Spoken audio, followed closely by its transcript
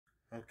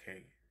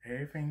Okay,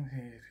 everything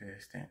is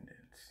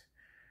attendance.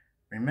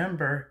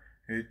 Remember,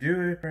 you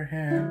do it for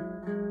him.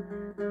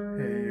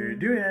 You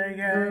do it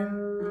again.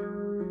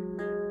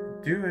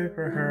 Do it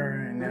for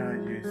her, and now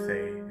you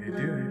say you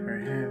do it for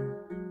him.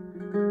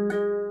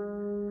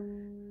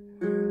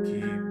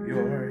 Keep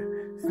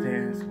your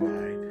stance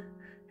wide.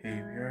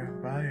 Keep your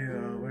body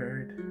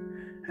lowered.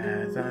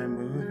 As I'm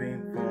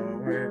moving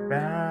forward,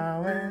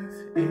 balance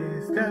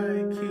is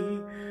the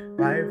key.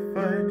 Right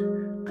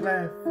foot,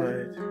 left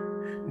foot.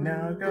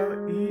 Now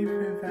go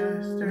even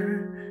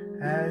faster.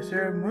 As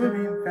you're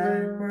moving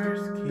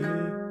backwards, keep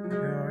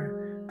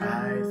your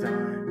eyes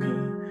on me.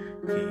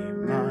 Keep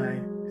my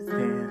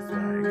stance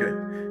wide. Good.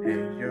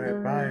 And your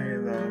body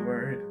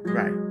lowered.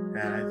 Right.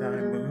 As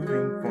I'm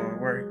moving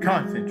forward,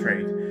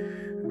 concentrate.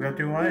 We have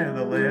to want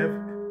to live.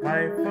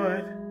 Right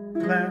foot,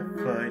 left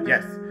foot.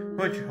 Yes.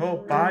 Put your whole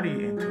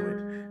body into it.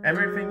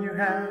 Everything you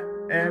have,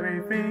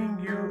 everything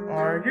you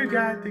are, you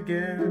got to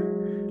give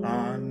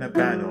on the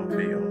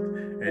battlefield.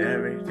 And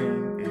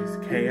everything is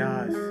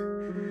chaos.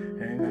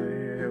 And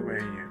the way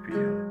you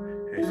feel.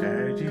 The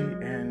strategy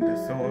and the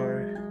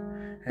sword.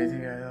 As you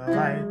got the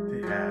light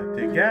to have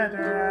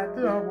together at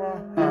the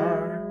war.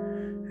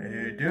 And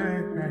you do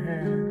it for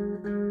him.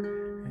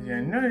 And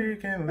you know you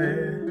can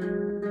live.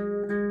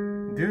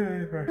 Do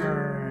it for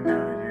her.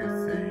 Now you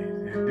say,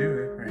 and do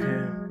it for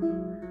him.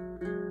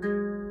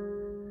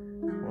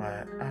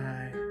 What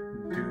I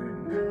do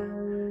know,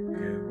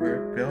 you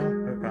were built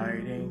for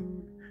fighting,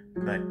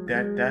 but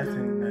that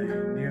doesn't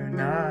mean you're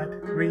not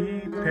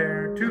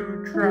prepared to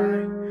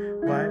try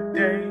what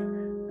they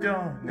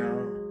don't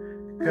know,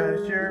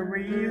 'cause your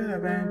real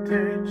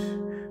advantage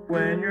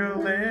when you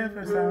live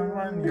for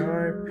someone,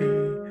 you're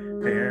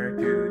prepared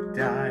to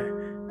die.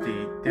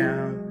 Deep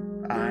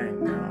down, I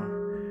know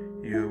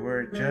you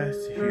were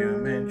just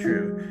human,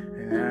 true,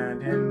 and I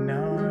didn't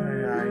know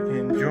I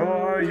can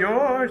draw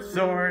your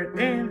sword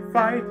and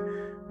fight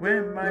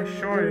with my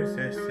short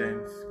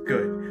assistance.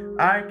 Good,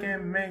 I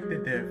can make the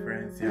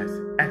difference. Yes,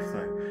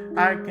 excellent.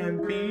 I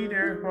can be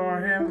there for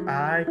him.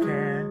 I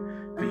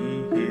can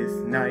be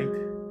his knight.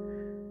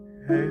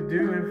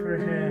 Do it for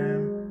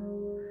him.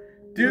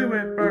 Do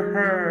it for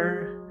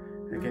her.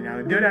 Okay,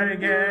 now do that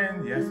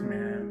again. Yes,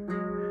 ma'am.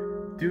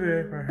 Do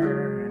it for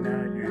her, and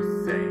now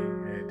you say,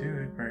 do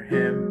it for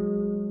him.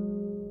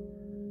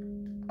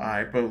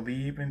 I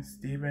believe in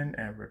Stephen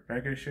and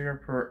Rebecca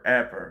Sugar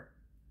forever.